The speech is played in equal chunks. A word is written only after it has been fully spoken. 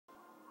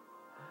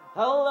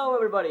Hello,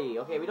 everybody.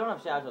 Okay, we don't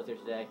have Shadows here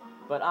today,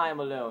 but I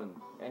am alone.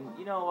 And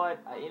you know what?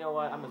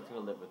 I'm just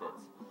gonna live with it.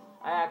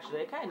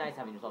 It's kind of nice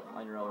having yourself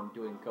on your own,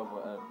 doing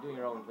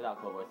your own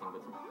without co-voicing.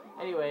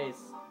 But anyways,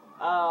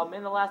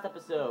 in the last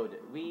episode,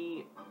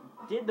 we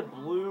did the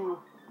blue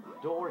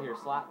door here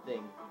slot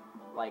thing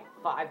like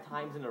 5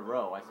 times in a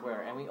row, I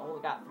swear, and we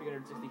only got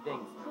 360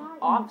 things.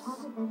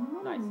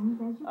 Nice.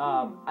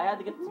 I had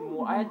to get some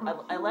more.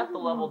 I left the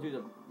level due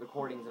to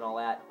recordings and all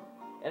that,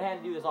 and I had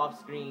to do this off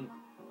screen.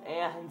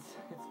 And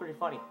it's pretty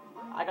funny.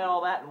 I got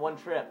all that in one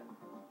trip.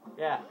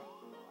 Yeah.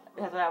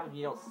 That's what happens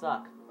when you don't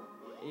suck.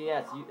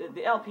 Yes,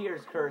 the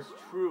LPer's curse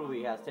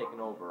truly has taken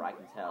over, I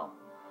can tell.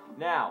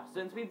 Now,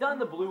 since we've done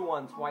the blue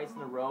one twice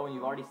in a row, and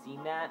you've already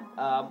seen that,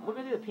 we're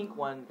going to do the pink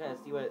one, kind of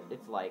see what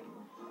it's like,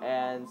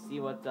 and see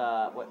what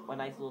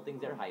nice little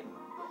things they're hiding.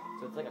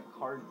 So it's like a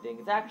card thing.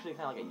 It's actually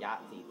kind of like a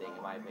Yahtzee thing,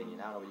 in my opinion.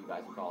 I don't know what you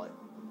guys would call it.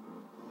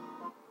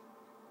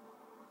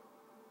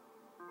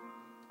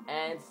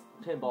 And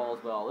pinball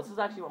as well. This is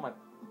actually one of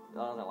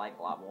my I like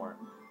a lot more.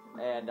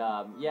 And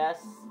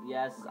yes,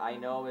 I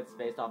know it's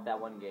based off that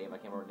one game. I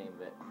can't remember the name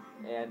of it.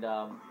 And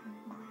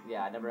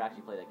yeah, I never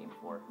actually played that game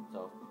before.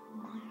 So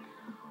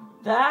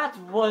that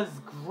was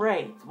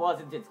great,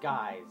 wasn't it,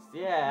 guys?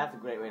 Yeah, that's a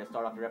great way to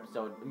start off your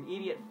episode.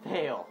 Immediate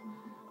fail.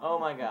 Oh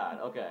my god.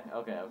 Okay.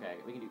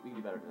 We can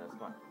do better than this.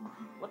 Come on.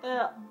 What the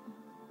hell?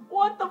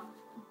 What the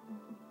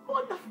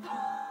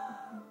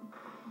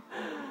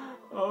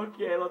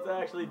Okay, let's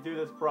actually do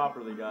this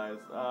properly, guys.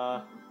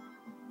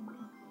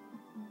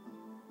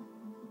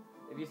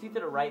 If you see to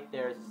the right,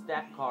 there's a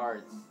stack of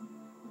cards,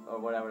 or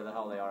whatever the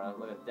hell they are,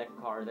 like a deck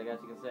of cards, I guess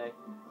you can say,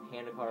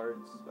 hand of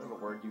cards, whatever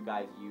word you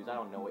guys use. I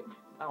don't know it.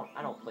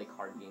 I don't play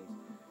card games.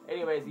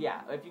 Anyways,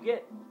 yeah, if you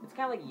get, it's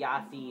kind of like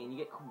Yahtzee, and you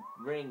get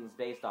rings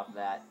based off of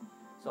that.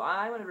 So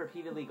I'm gonna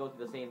repeatedly go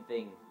through the same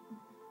thing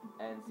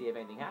and see if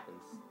anything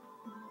happens.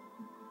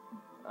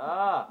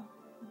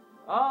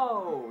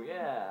 Oh,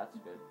 yeah, that's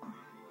good.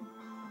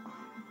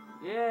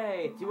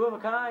 Yay, 2 of a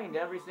kind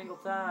every single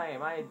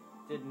time. I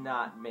did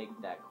not make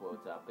that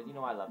quote up, but you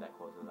know I love that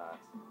quote a lot.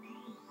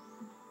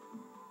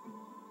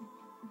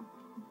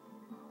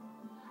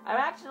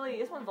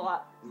 This one's a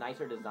lot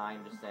nicer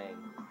design, just saying.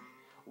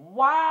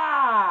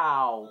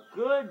 Wow!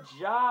 Good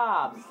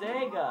job,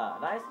 Sega!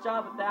 Nice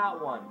job with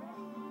that one.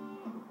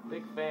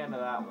 Big fan of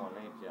that one,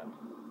 ain't ya?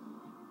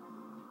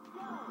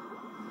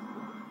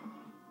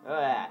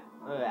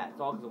 Look at that. It's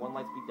all because of one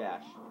Lightspeed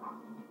dash.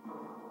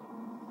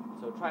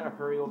 So try to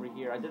hurry over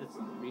here. I did this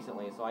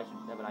recently, so I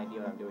should have an idea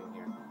what I'm doing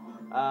here.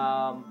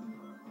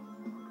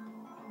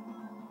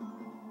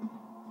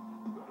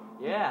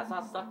 Yeah, let's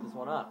not suck this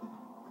one up.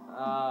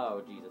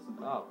 Oh, Jesus.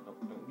 Oh,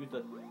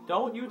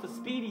 don't use the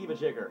speedy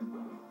majigger.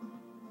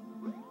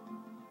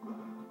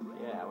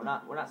 Yeah,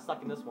 we're not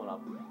sucking this one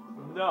up.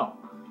 No.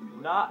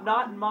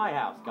 Not in my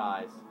house,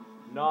 guys.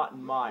 Not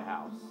in my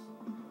house.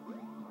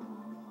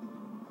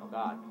 Oh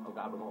god,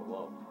 we're going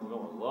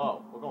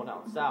low. We're going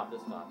down south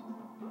this time.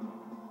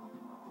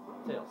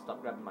 Tail,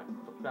 stop grabbing my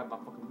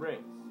fucking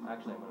rings.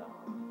 Actually, I'm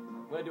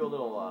gonna do a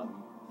little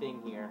thing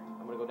here.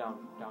 I'm gonna go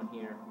down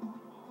here,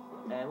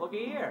 and look at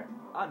here,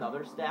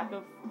 another stack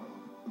of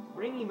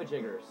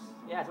ringy-majiggers.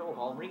 Yeah, that's what we'll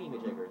call them,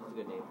 ringy-majiggers. That's a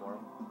good name for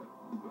them.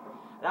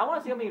 And I want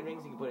to see how many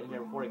rings you can put in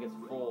here before it gets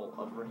full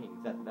of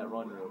rings. That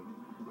run room.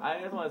 I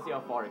just want to see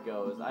how far it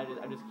goes.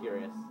 I'm just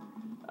curious.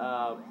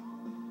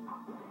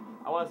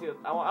 I want to see.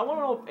 I want to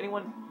know if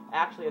anyone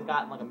actually has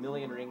gotten like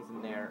 1,000,000 rings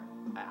in there.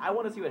 I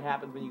want to see what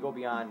happens when you go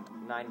beyond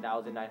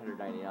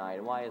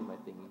 9,999. Why is my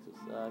thinking so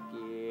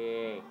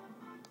sucky?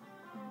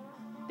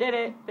 Did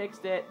it!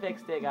 Fixed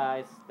it,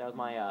 guys. That was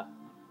my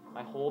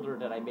my holder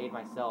that I made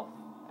myself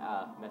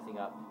messing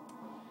up.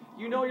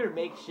 You know you're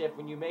makeshift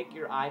when you make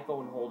your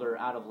iPhone holder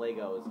out of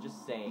Legos.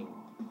 Just saying.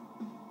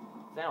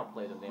 'Cause I don't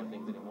play those damn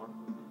things anymore.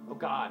 Oh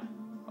god.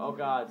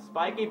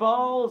 Spiky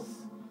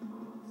balls!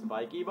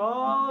 Spiky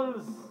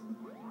balls!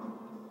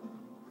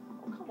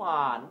 Oh, come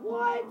on.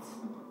 What?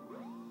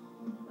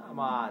 Come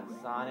on,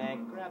 Sonic.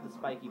 Grab the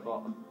spiky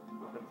ball.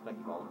 Grab the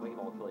spiky ball. The spiky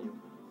ball will kill you.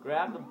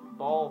 Grab the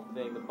ball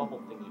thing, the bubble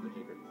thingy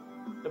majigger.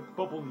 The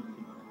bubble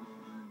thing.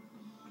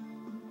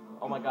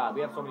 Oh my god,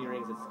 we have so many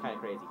rings, it's kind of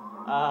crazy.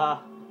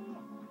 I'm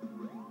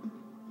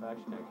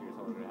actually kind of curious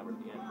how we're going to have it at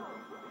the end.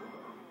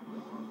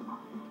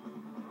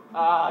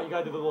 You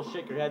gotta do the little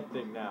shake your head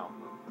thing now.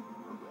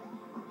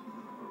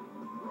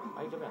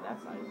 Why are you jumping on that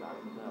side,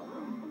 Sonic? What the hell?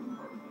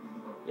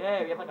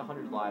 Yeah, we have like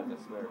 100 lives, I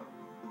swear.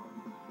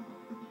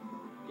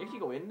 You actually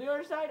go in the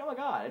other side? Oh my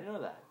god, I didn't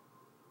know that.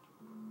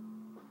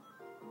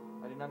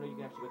 I did not know you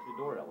can actually go through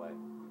the door that way.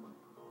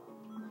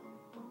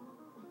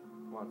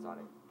 Come on,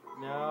 Sonic.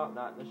 No,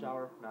 not in the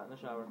shower. Come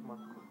on.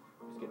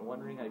 Just getting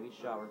one ring out of each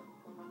shower.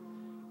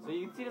 So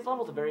you can see this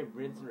level's a very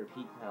rinse and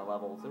repeat kind of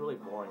level. It's a really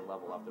boring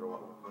level after a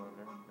while. No.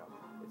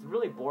 It's a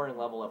really boring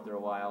level after a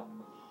while.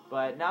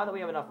 But now that we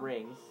have enough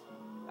rings,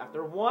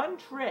 after one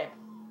trip,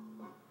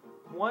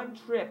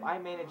 I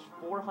managed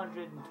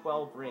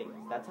 412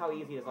 rings. That's how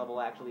easy this level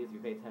actually is if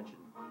you pay attention.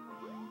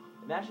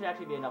 And that should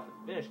actually be enough to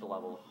finish the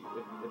level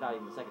without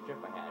even the second trip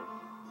I had.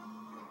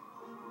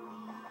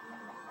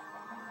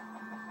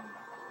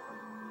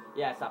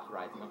 Yeah, it stops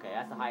rising. Okay,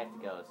 that's the highest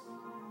it goes.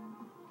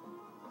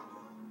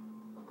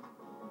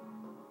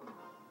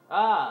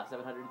 Ah,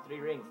 703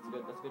 rings. That's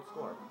good. That's a good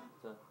score.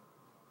 So,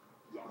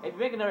 if you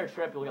make another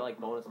trip, you'll get like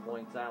bonus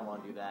points. I don't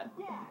want to do that.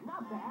 Yeah,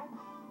 not bad.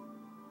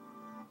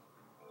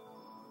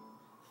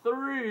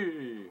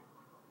 3.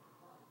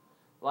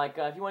 Like,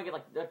 if you want to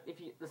get like, if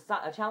you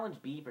a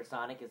challenge B for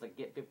Sonic is like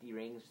get 50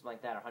 rings, something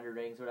like that, or 100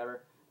 rings, or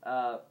whatever.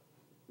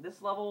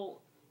 This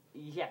level,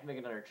 you have to make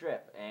another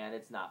trip, and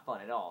it's not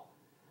fun at all.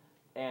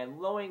 And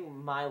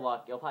knowing my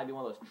luck, it'll probably be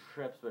one of those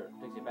trips where it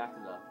takes you back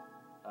to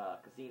the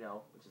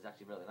casino, which is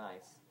actually really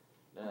nice.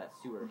 None of that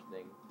sewer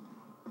thing.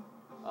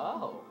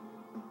 Oh.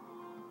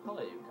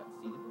 Hello,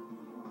 cutscene.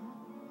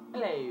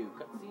 Hello,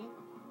 cutscene.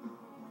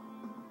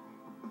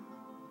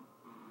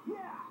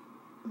 Yeah.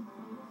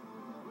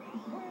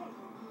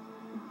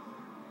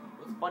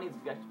 What's funny is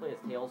if you actually play as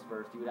Tails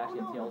first, you would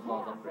actually have Tails with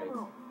all his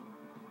upgrades.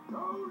 No,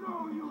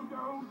 you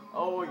don't.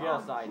 Oh,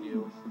 yes, I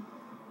do.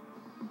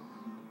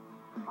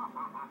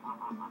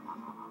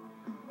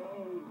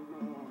 Hey,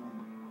 man.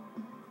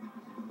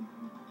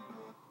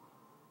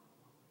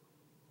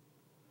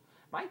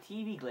 My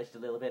TV glitched a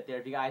little bit there,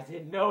 if you guys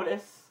didn't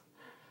notice.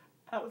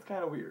 That was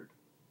kind of weird.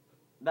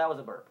 That was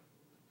a burp.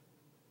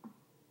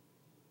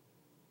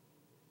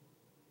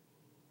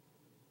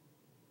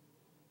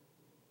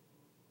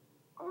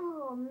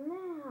 Oh,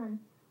 man.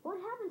 What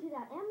happened to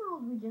that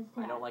emerald we just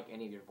had? I don't like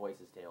any of your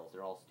voices, Tails.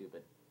 They're all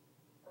stupid.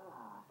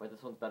 But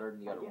this one's better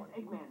than the other one.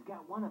 I guess Eggman's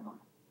got one of them.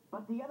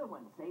 But the other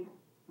one's safe.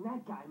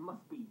 That guy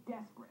must be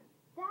desperate.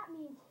 That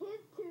means his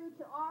 2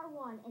 to our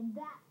 1, and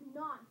that's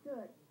not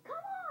good. Come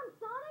on,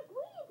 Sonic,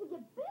 we need to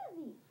get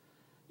busy.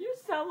 You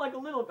sound like a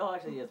little... Oh,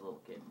 actually, he is a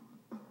little kid.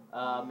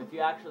 If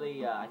you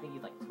actually... I think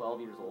he's like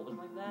 12 years old or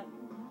something like that.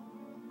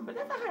 But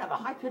that's not kind of a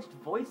high-pitched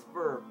voice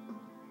for...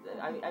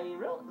 I mean,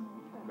 really...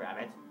 Grab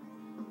it.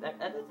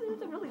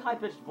 It's a really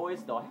high-pitched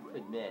voice, though, I have to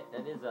admit.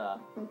 That is a...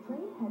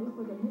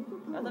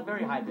 That's a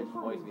very high-pitched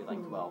voice if he's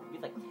like 12. If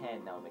he's like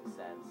 10, that would make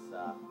sense.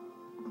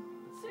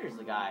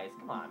 Seriously, guys,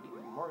 come on. Be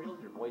more real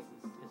with your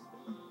voices.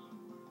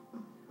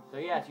 So,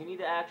 yes, you need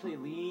to actually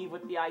leave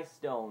with the Ice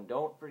Stone.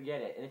 Don't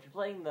forget it. And if you're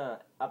playing the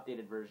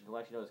updated version, you'll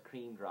actually notice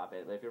Cream drop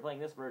it. But if you're playing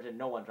this version,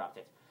 no one drops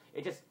it.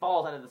 It just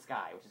falls out of the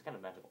sky, which is kind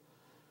of magical.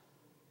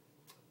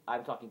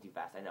 I'm talking too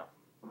fast, I know.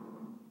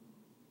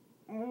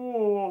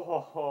 Oh, ho,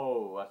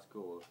 ho, that's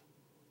cool.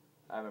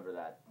 I remember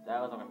that.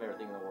 That was like my favorite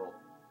thing in the world.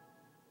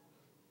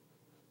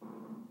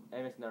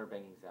 And it's another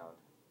banging sound.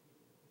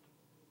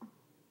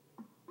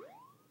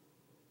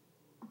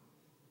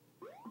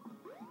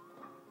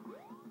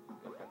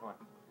 Okay, come on.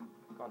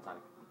 Come on,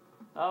 Sonic.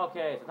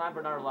 Okay, so time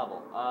for another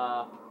level.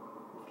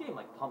 This game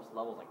like pumps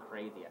levels like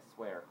crazy, I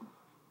swear.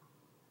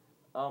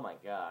 Oh my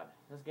god.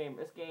 This game,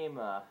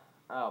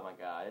 oh my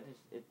god.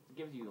 It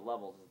gives you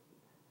levels.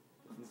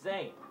 It's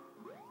insane.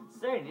 It's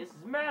insane. This is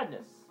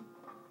madness.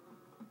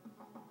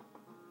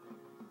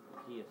 The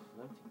key is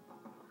floating.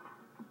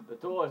 The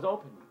door is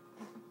open.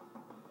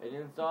 And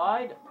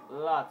inside,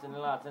 lots and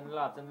lots and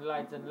lots and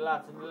lights and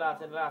lots and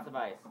lots and lots of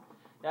ice.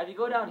 Now, if you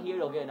go down here,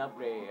 you'll get an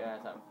upgrade.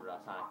 That's not for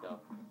Sonic, though.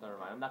 Never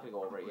mind. I'm not going to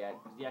go over it yet,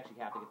 because you actually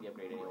have to get the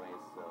upgrade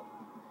anyways, so...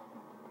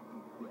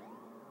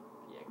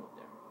 Yeah, go up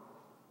there.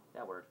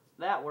 That worked.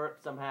 That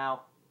worked somehow.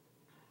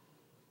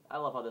 I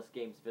love how this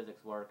game's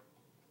physics work.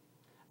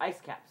 Ice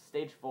Cap,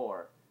 Stage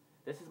 4.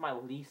 This is my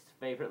least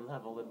favorite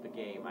level of the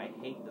game. I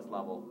hate this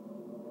level.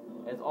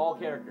 It's all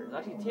characters.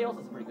 Actually, Tails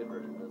is a pretty good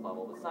version of this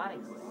level, but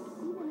Sonic's...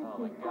 Oh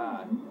my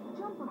god.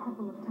 Jump a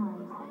couple of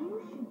times. You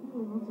should be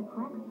able to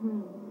crack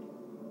through.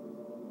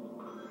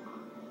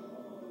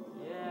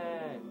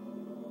 Yay.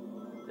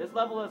 This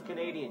level is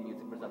Canadian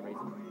music for some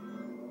reason.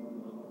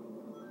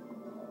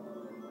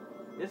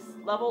 This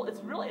level, it's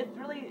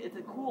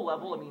a cool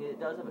level. I mean, it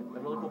does have a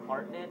really cool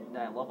part in it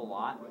that I love a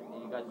lot.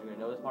 And you guys are going to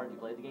know this part if you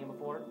played the game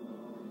before.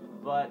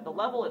 But the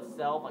level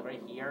itself, like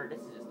right here,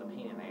 this is just a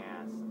pain in the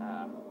ass.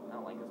 I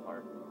don't like this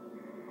part.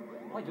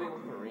 What am I doing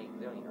with the rings?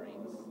 They don't need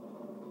rings.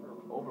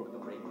 We're over with the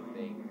ring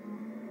thing.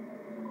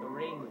 The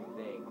ring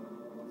thing.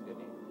 That's a good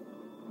name.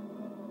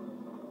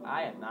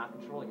 I am not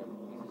controlling him.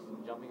 He's just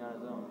jumping on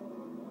his own.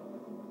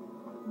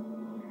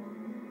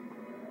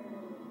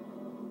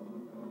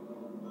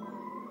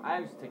 I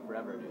used to take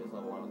forever to do this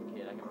level when I was a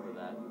kid. I can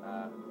remember that.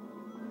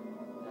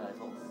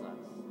 This all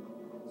sucks.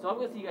 So I'm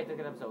going to see you guys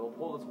next episode. We'll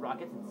pull this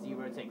rockets and see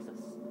where it takes us.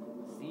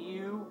 See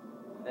you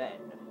then.